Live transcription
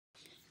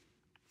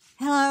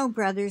Hello,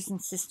 brothers and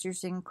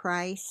sisters in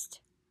Christ.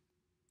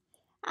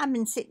 I've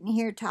been sitting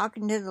here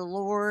talking to the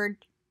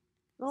Lord.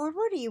 Lord,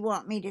 what do you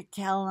want me to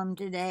tell them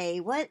today?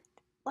 What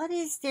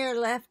is there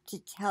left to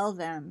tell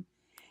them?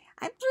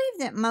 I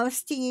believe that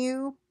most of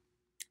you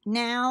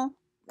now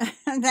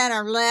that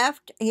are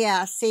left,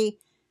 see,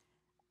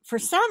 for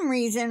some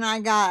reason I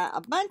got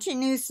a bunch of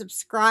new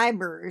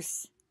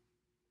subscribers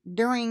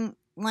during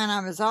when I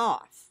was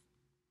off.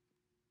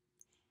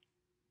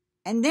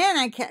 And then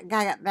I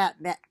got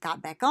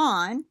back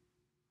on.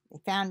 They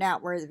found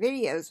out where the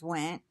videos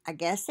went. I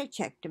guess they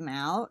checked them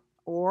out.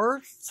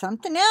 Or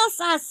something else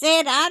I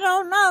said. I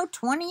don't know.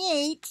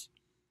 28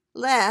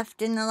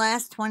 left in the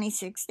last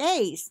 26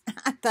 days.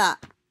 I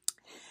thought,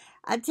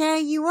 I tell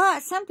you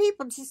what, some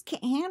people just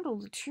can't handle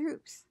the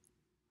truth.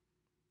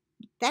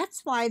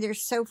 That's why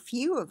there's so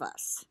few of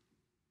us.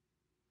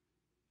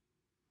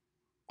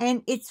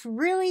 And it's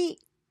really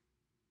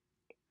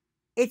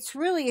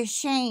a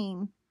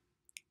shame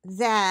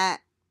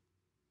that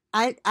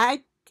of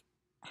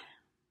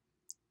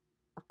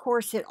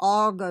course, it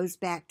all goes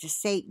back to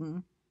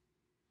Satan.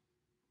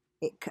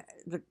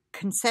 The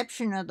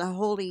conception of the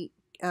Holy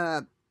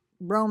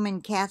Roman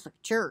Catholic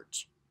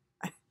Church.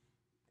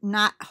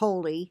 Not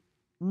holy.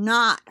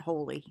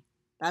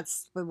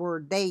 That's the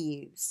word they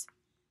use.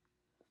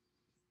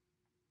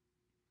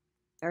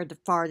 They're the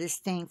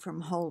farthest thing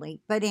from holy.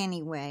 But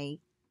anyway,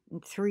 in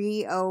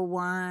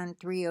 301,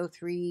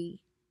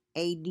 303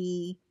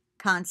 AD,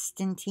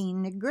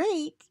 Constantine the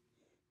Great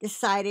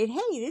decided,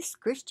 hey, this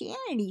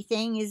Christianity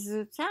thing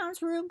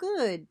sounds real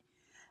good.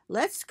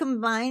 Let's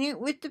combine it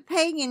with the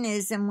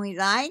paganism we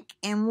like,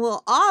 and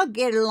we'll all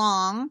get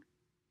along.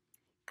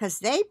 Because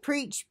they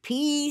preach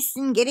peace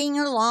and getting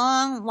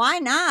along. Why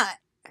not?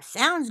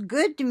 Sounds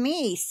good to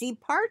me. See,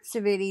 parts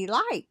of it he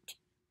liked.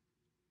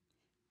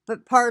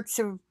 But parts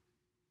of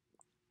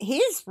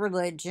his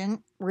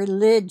religion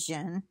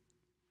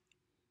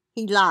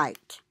he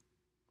liked.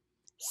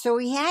 So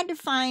he had to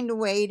find a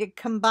way to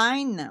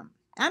combine them.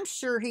 I'm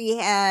sure he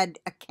had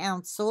a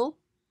council.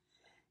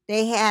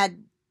 They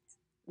had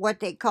what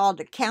they called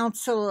the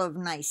Council of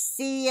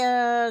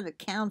Nicaea, the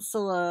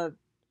Council of,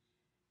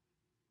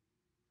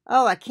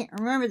 I can't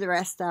remember the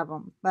rest of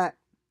them, but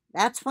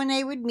that's when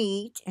they would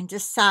meet and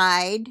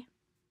decide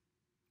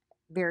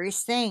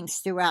various things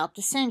throughout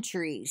the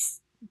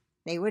centuries.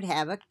 They would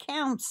have a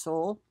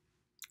council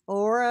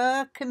or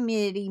a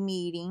committee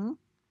meeting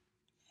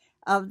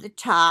of the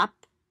top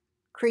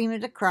cream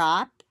of the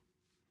crop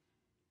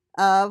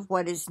of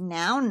what is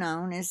now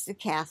known as the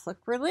Catholic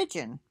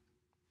religion.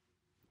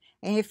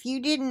 And if you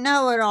didn't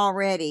know it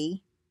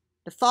already,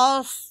 the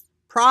false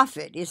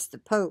prophet is the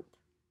Pope.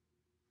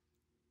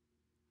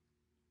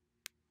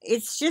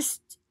 It's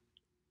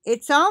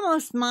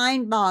almost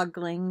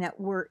mind-boggling that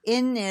we're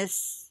in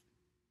this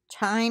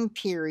time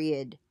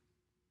period.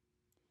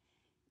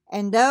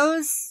 And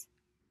those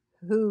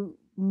who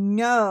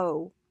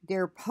know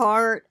they're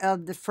part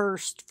of the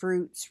first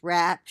fruits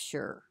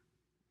rapture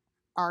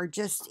are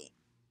just,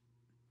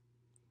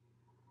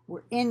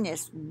 we're in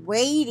this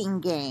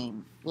waiting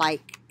game.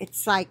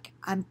 It's like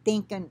I'm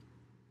thinking,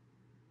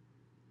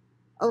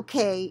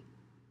 okay,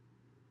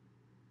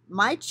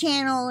 my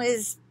channel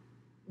is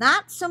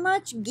not so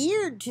much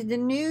geared to the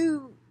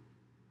new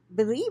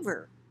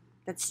believer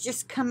that's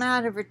just come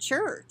out of a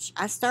church.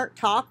 I start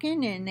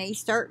talking and they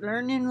start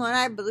learning what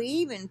I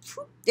believe and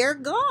poof, they're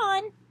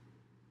gone.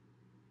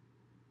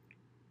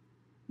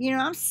 You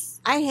know,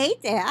 I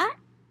hate that.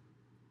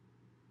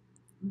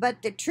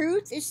 But the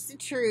truth is the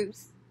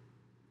truth.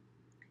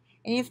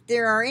 And if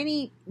there are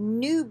any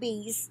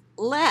newbies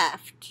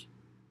left,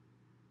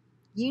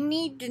 you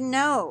need to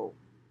know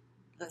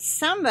that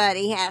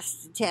somebody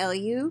has to tell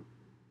you.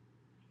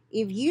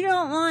 If you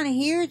don't want to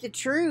hear the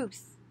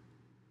truth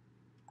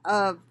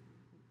of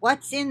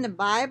what's in the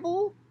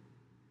Bible,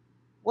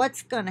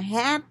 what's going to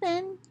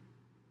happen,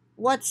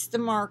 what's the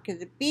mark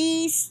of the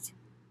beast,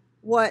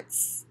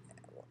 what's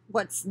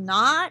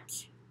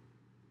not.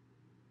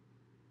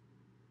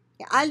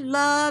 I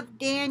love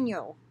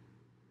Daniel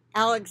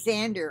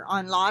Alexander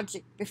on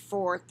Logic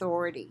Before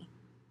Authority.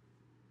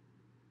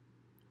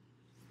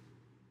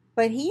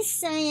 But he's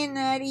saying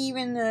that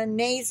even the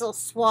nasal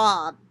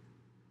swab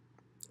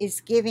is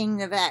giving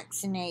the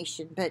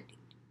vaccination, but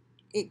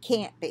it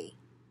can't be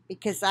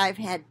because I've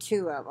had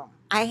 2 of them.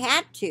 I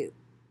had to.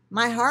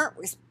 My heart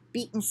was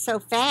beating so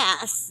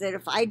fast that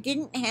if I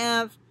didn't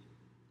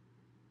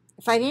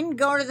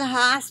go to the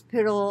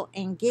hospital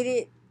and get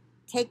it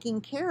taken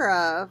care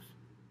of,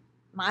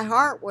 my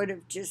heart would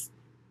have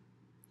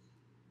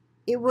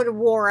it would have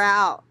wore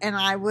out and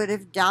I would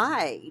have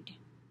died.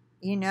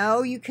 You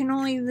know, you can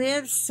only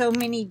live so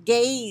many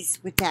days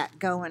with that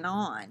going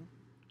on.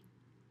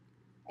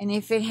 And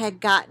if it had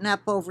gotten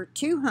up over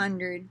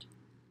 200,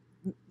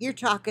 you're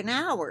talking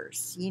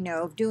hours,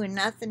 of doing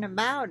nothing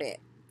about it.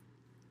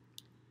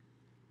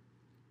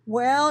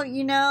 Well,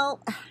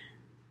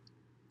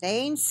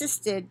 they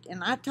insisted,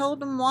 and I told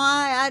them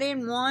why I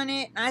didn't want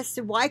it. And I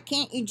said, why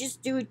can't you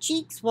just do a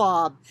cheek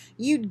swab?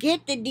 You'd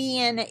get the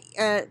DNA,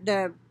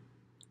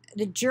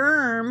 the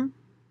germ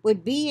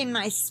would be in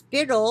my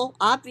spittle,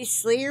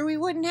 obviously, or we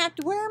wouldn't have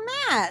to wear a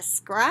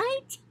mask,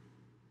 right?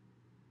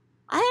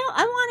 I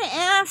want to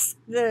ask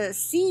the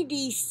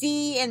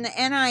CDC and the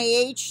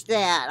NIH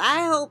that.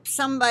 I hope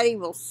somebody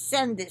will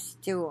send this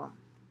to them.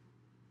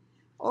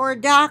 Or a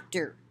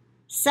doctor.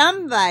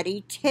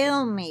 Somebody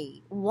tell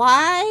me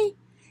why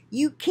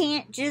you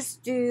can't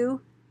just do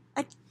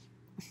a...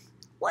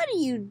 What are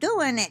you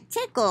doing? It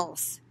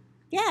tickles.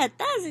 Yeah, it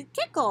does. It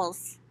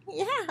tickles.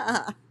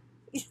 Yeah.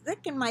 He's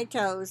licking my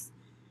toes.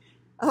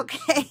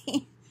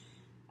 Okay.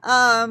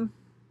 Why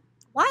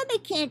they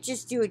can't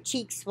just do a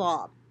cheek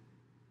swab?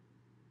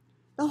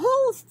 The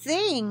whole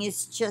thing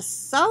is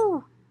just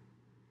so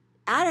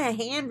out of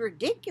hand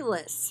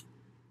ridiculous.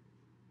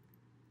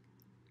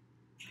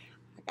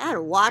 I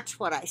gotta watch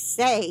what I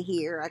say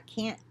here. I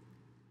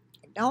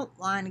don't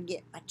want to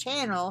get my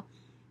channel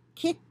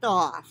kicked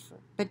off.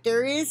 But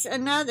there is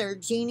another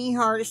Jeannie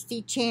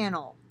Hardesty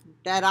channel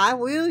that I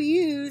will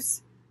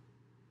use.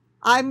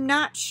 I'm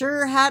not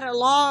sure how to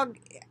log.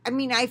 I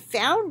mean, I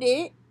found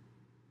it,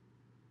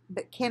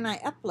 but can I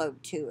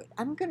upload to it?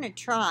 I'm going to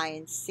try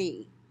and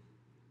see.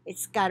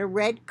 It's got a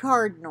red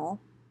cardinal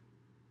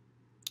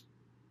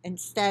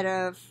instead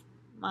of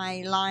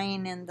my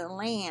lion and the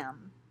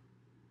lamb.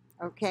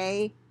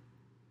 Okay?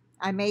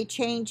 I may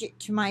change it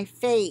to my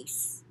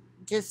face,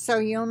 just so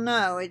you'll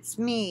know it's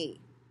me.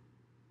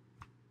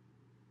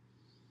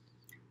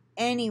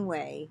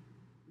 Anyway,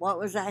 what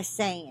was I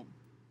saying?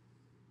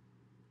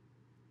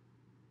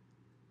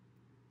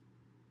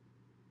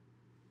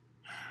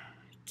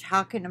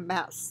 Talking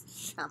about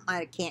something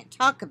I can't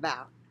talk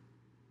about.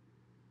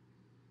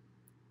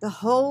 The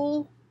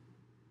whole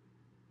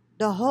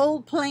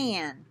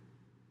plan,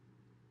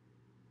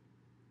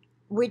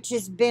 which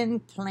has been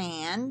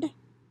planned,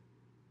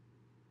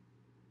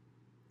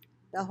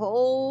 the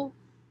whole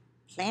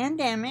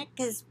pandemic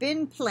has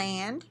been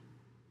planned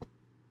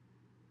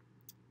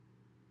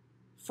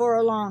for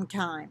a long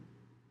time.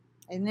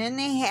 And then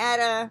they had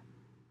a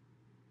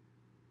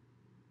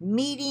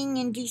meeting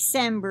in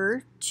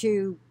December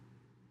to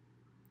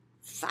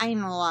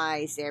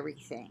finalize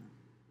everything.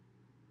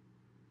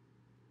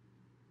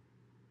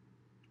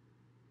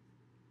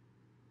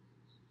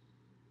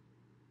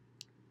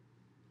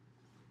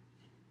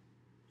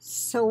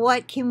 So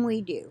what can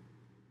we do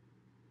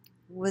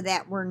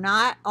that we're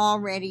not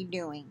already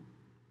doing?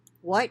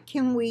 What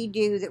can we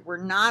do that we're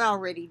not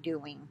already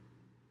doing?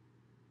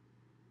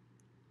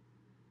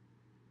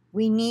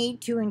 We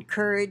need to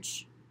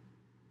encourage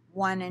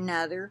one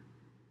another.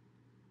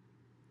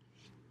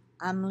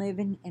 I'm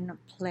living in a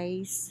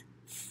place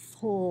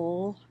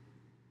full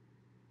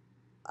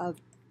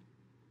of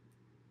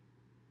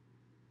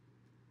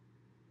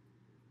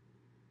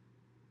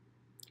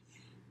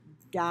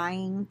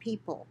dying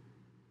people.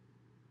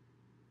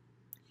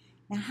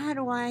 Now, how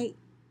do I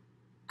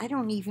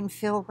don't even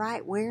feel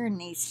right wearing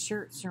these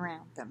shirts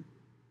around them.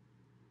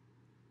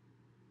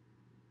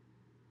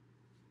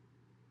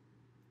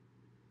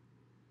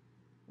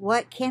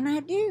 What can I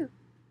do?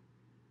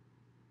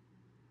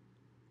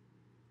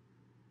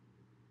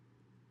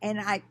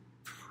 And I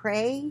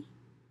pray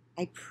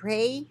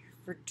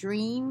for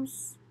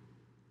dreams.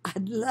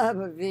 I'd love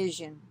a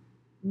vision.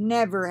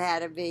 Never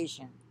had a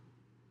vision.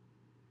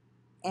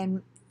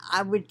 And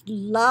I would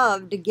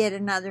love to get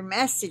another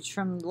message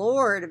from the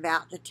Lord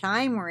about the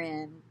time we're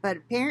in. But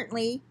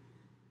apparently,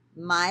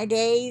 my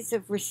days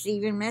of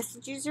receiving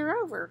messages are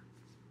over.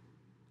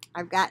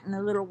 I've gotten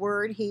a little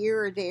word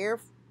here or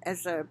there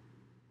as a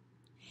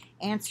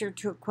answer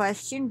to a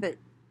question, but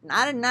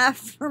not enough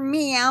for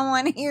me. I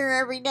want to hear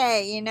every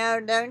day,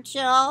 don't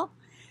y'all?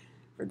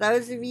 For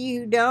those of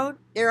you who don't,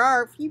 there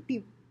are a few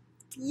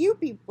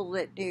people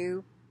that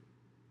do.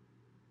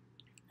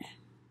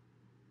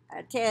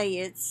 I tell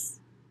you,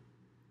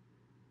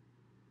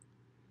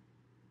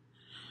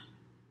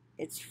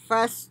 it's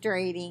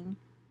frustrating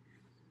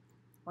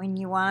when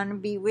you want to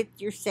be with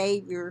your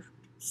Savior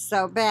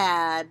so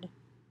bad.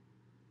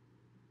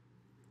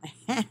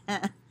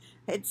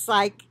 It's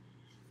like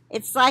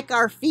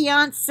our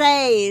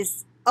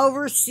fiancés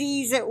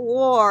overseas at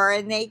war,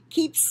 and they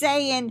keep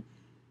saying,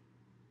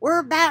 we're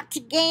about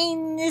to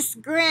gain this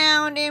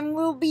ground and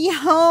we'll be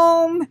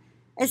home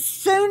as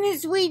soon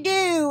as we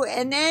do.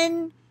 And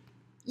then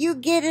you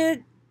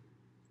get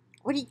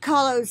what do you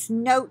call those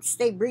notes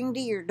they bring to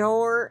your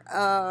door?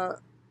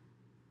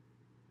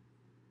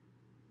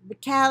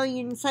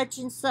 Battalion such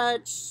and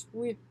such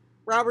with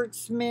Robert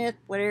Smith,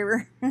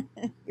 whatever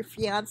your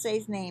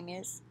fiance's name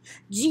is.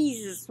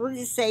 Jesus, we'll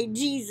just say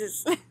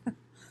Jesus.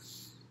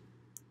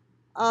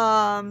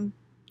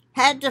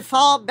 Had to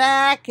fall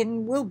back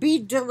and will be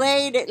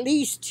delayed at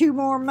least 2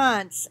 more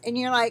months. And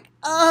you're like,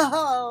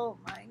 oh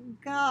my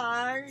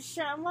gosh,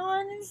 I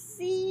want to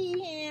see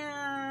him.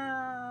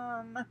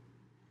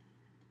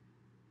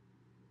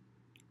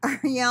 Are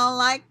y'all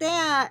like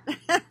that?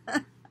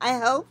 I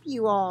hope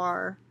you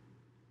are.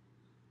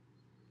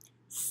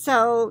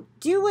 So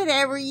do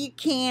whatever you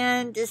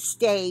can to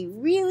stay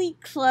really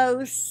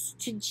close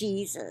to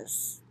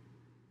Jesus.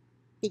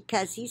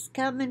 because he's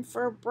coming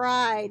for a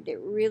bride that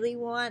really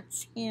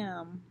wants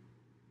him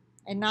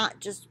and not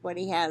just what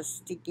he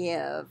has to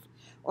give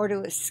or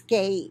to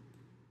escape.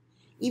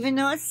 Even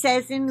though it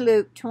says in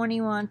Luke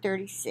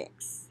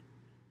 21:36,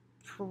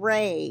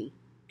 pray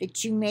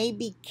that you may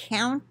be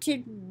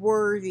counted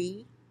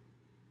worthy.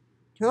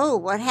 Oh,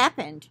 what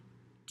happened?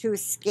 To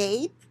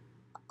escape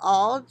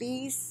all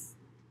these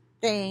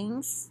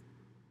things.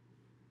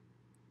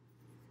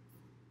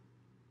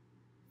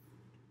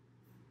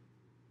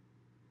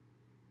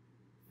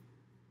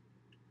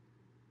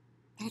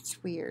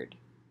 That's weird.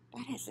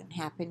 That hasn't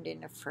happened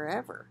in a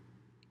forever.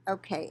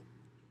 Okay.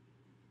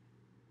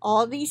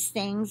 All these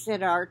things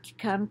that are to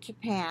come to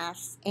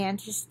pass and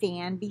to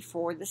stand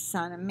before the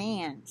Son of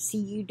Man. See,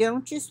 you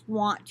don't just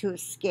want to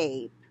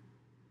escape.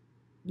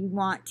 You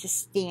want to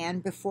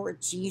stand before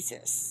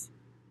Jesus.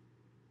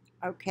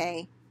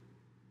 Okay?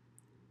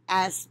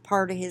 As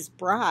part of his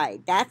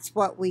bride. That's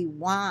what we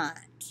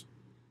want.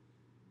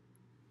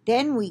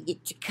 Then we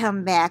get to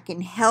come back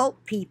and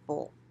help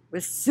people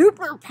with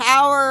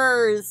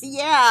superpowers.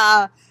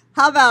 Yeah.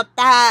 How about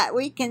that?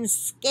 We can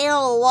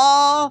scale a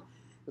wall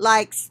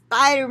like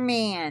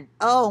Spider-Man.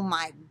 Oh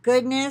my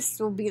goodness.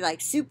 We'll be like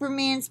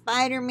Superman,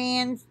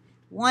 Spider-Man,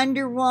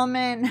 Wonder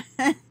Woman,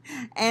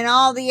 and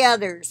all the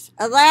others.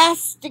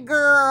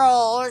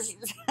 Elastigirl.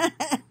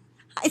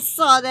 I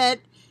saw that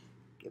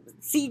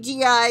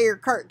CGI or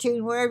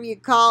cartoon, whatever you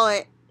call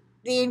it.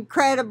 The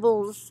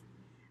Incredibles.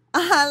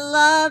 I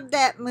love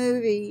that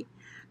movie.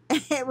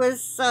 It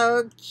was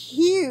so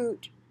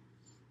cute.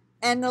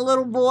 And the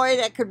little boy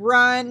that could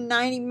run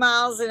 90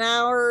 miles an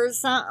hour or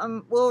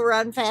something will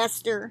run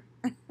faster.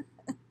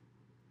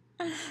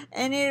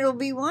 And it'll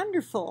be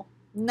wonderful.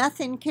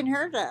 Nothing can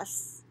hurt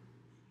us.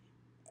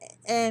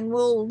 And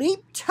we'll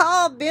leap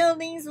tall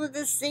buildings with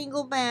a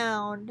single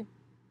bound.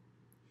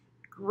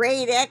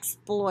 Great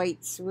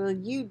exploits will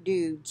you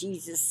do,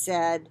 Jesus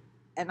said.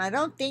 And I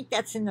don't think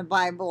that's in the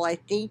Bible. I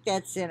think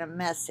that's in a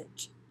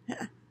message.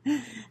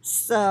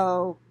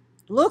 So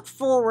look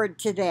forward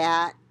to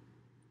that.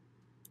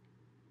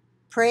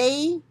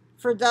 Pray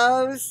for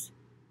those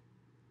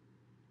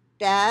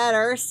that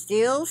are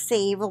still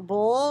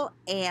savable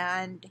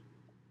and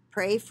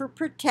pray for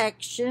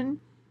protection.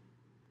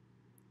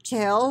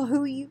 Tell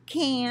who you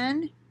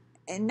can.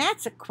 And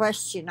that's a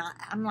question.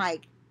 I'm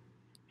like,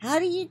 how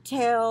do you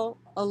tell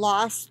a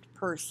lost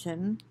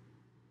person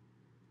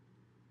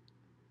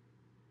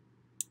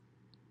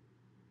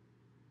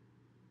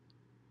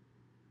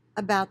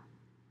about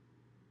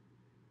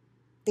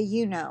the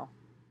you-know?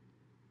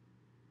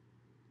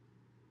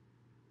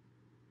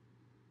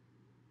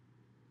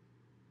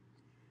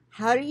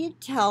 How do you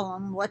tell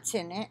them what's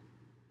in it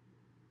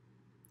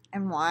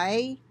and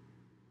why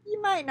you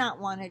might not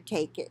want to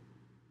take it?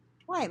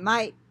 Why it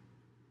might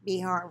be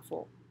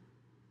harmful?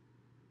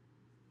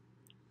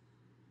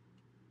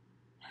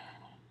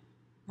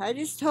 I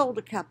just told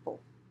a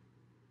couple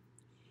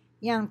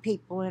young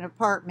people in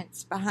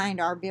apartments behind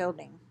our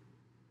building.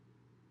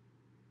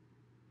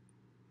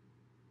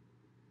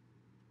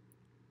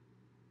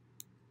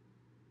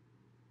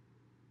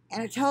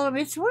 And I told them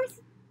it's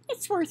worth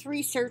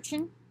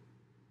researching.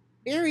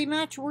 Very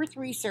much worth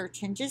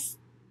researching. Just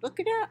look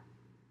it up.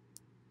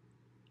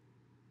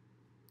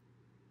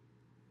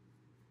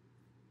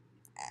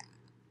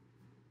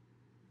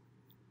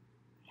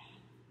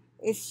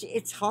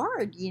 It's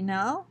hard, you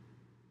know?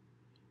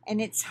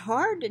 And it's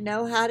hard to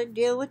know how to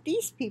deal with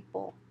these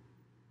people.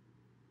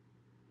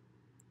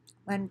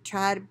 I'm to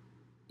try to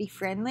be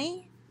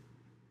friendly.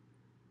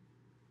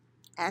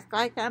 Act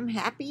like I'm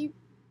happy.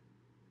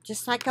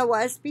 Just like I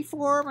was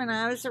before when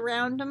I was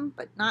around them,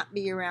 but not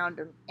be around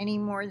them any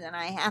more than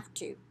I have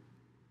to.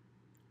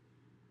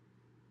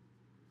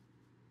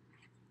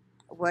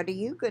 What are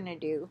you going to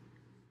do?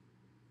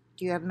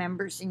 Do you have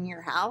members in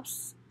your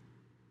house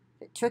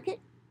that took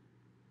it?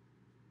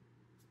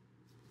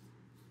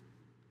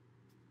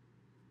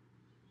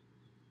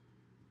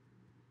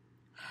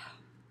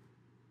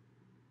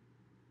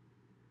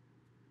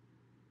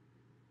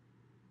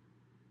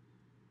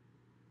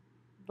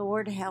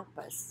 Lord, help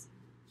us.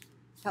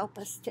 Help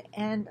us to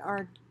end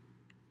our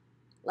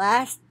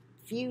last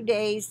few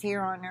days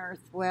here on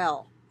earth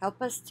well.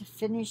 Help us to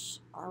finish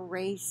our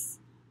race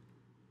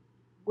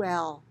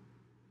well,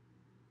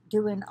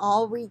 doing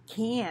all we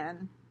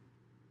can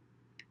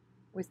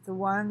with the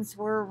ones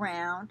we're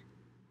around.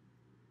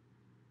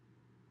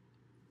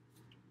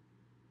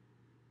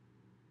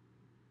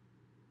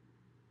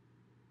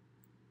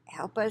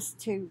 Help us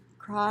to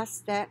cross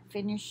that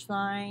finish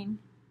line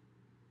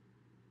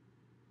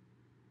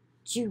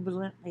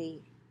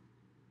jubilantly.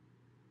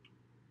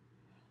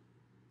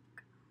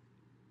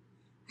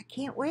 I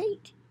can't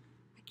wait.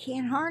 I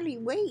can't hardly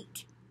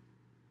wait.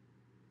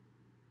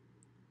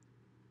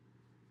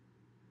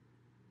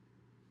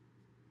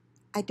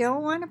 I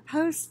don't want to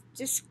post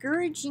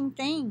discouraging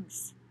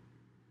things.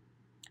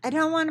 I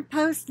don't want to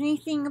post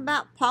anything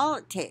about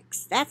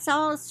politics. That's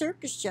all a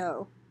circus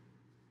show.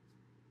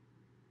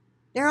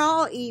 They're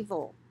all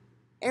evil.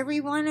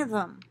 Every one of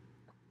them.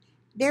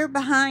 They're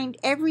behind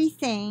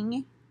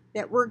everything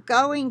that we're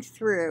going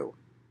through.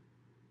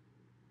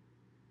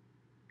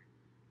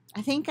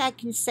 I think I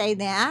can say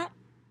that.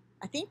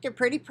 I think they're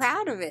pretty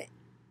proud of it.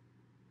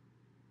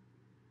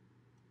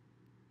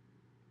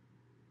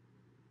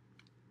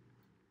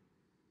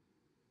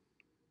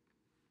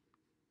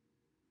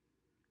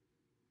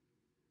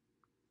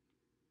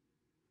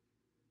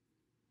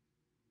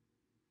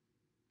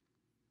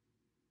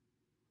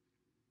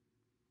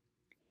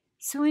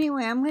 So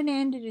anyway, I'm going to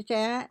end it at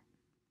that.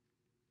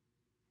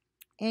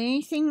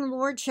 Anything the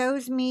Lord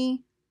shows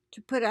me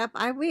to put up,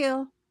 I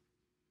will.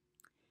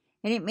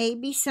 And it may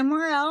be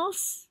somewhere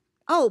else.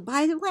 Oh,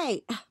 by the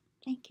way,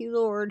 thank you,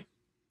 Lord.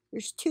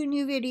 There's 2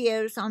 new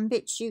videos on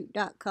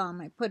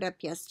BitChute.com I put up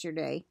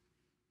yesterday.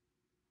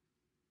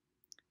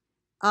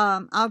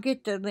 I'll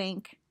get the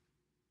link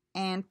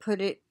and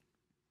put it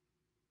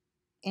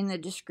in the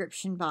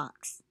description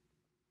box.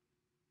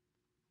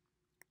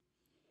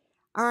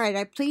 All right,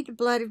 I plead the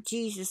blood of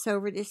Jesus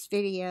over this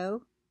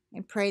video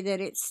and pray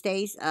that it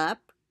stays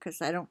up,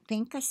 because I don't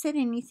think I said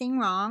anything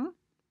wrong.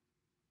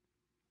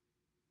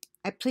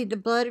 I plead the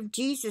blood of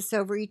Jesus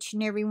over each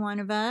and every one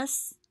of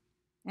us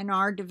and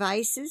our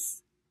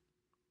devices.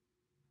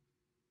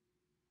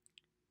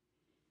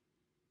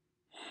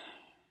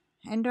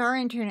 And our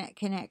internet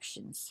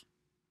connections.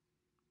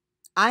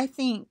 I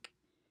think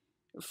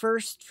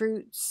First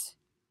Fruits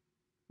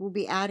will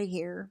be out of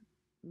here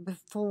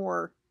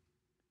before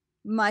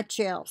much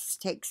else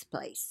takes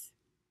place.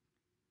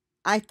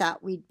 I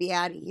thought we'd be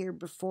out of here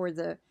before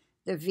the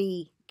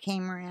V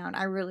came around.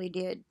 I really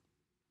did.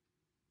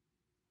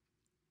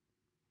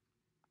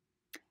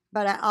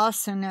 But I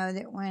also know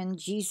that when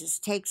Jesus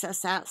takes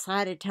us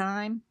outside of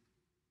time,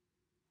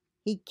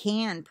 he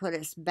can put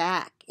us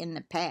back in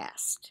the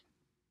past.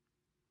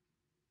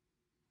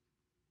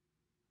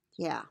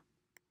 Yeah.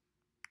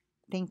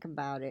 Think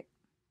about it.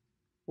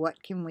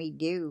 What can we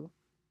do?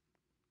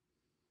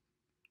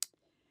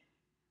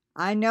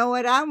 I know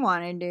what I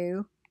want to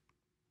do.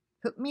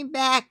 Put me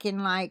back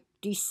in like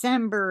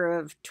December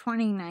of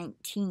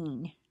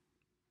 2019.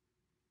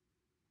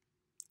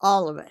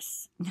 All of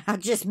us, not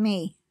just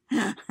me.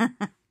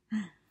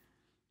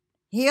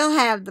 He'll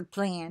have the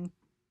plan.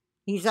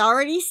 He's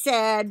already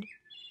said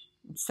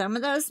in some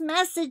of those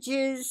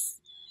messages,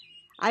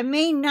 I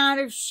may not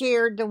have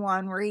shared the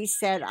one where he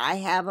said, I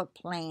have a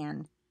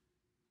plan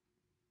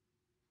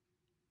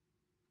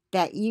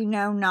that you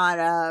know not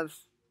of.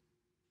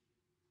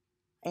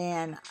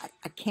 And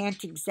I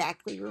can't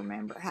exactly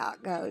remember how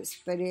it goes,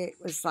 but it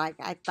was like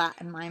I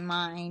thought in my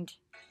mind.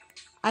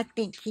 I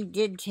think he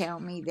did tell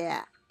me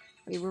that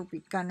we were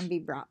going to be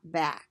brought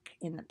back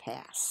in the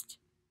past.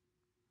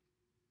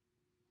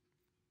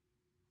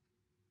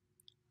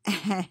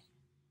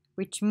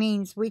 Which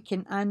means we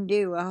can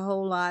undo a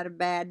whole lot of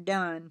bad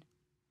done.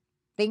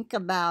 Think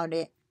about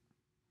it.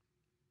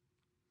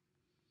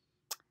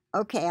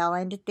 Okay, I'll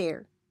end it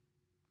there.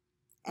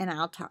 And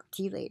I'll talk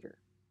to you later.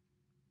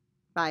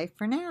 Bye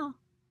for now.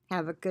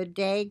 Have a good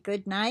day,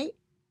 good night.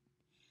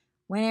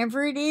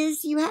 Whenever it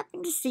is you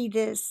happen to see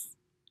this.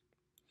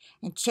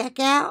 And check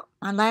out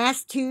my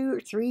last 2 or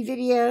 3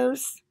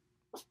 videos.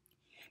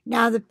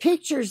 Now the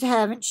pictures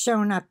haven't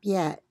shown up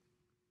yet.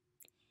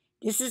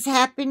 This has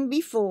happened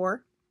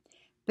before.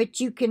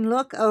 But you can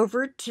look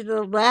over to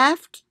the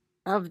left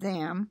of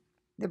them.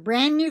 The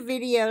brand new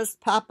videos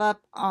pop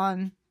up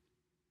on...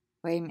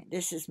 Wait a minute,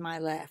 this is my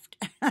left.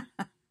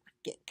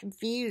 Get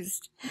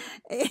confused.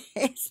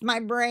 It's my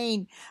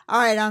brain. All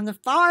right, on the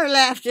far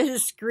left of the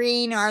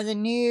screen are the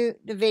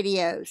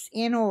videos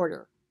in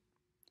order.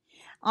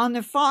 On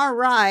the far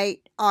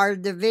right are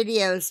the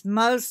videos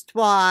most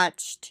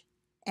watched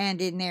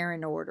and in there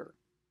in order.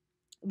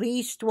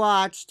 Least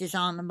watched is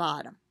on the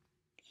bottom.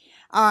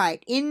 All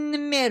right, in the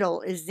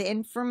middle is the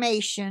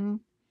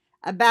information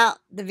about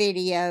the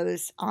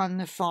videos on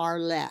the far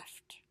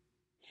left.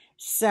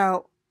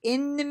 So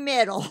in the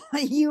middle,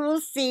 you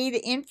will see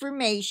the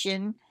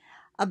information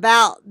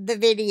about the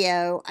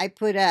video I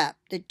put up.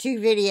 The 2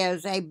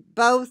 videos, they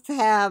both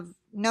have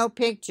no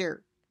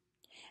picture.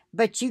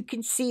 But you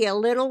can see a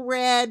little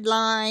red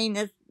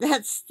line.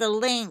 That's the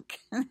link.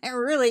 A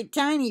really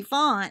tiny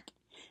font.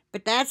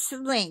 But that's the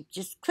link.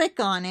 Just click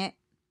on it.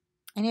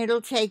 And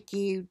it'll take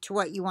you to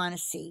what you want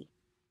to see.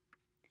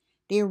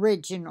 The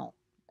original,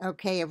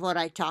 okay, of what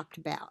I talked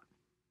about.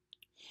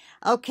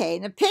 Okay,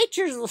 the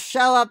pictures will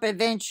show up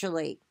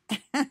eventually.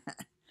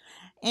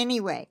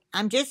 Anyway,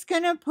 I'm just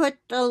going to put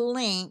the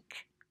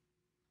link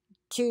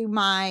to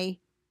my,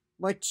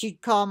 what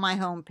you'd call my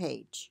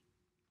homepage.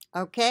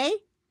 Okay?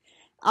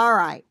 All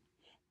right.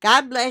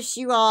 God bless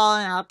you all,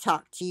 and I'll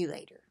talk to you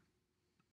later.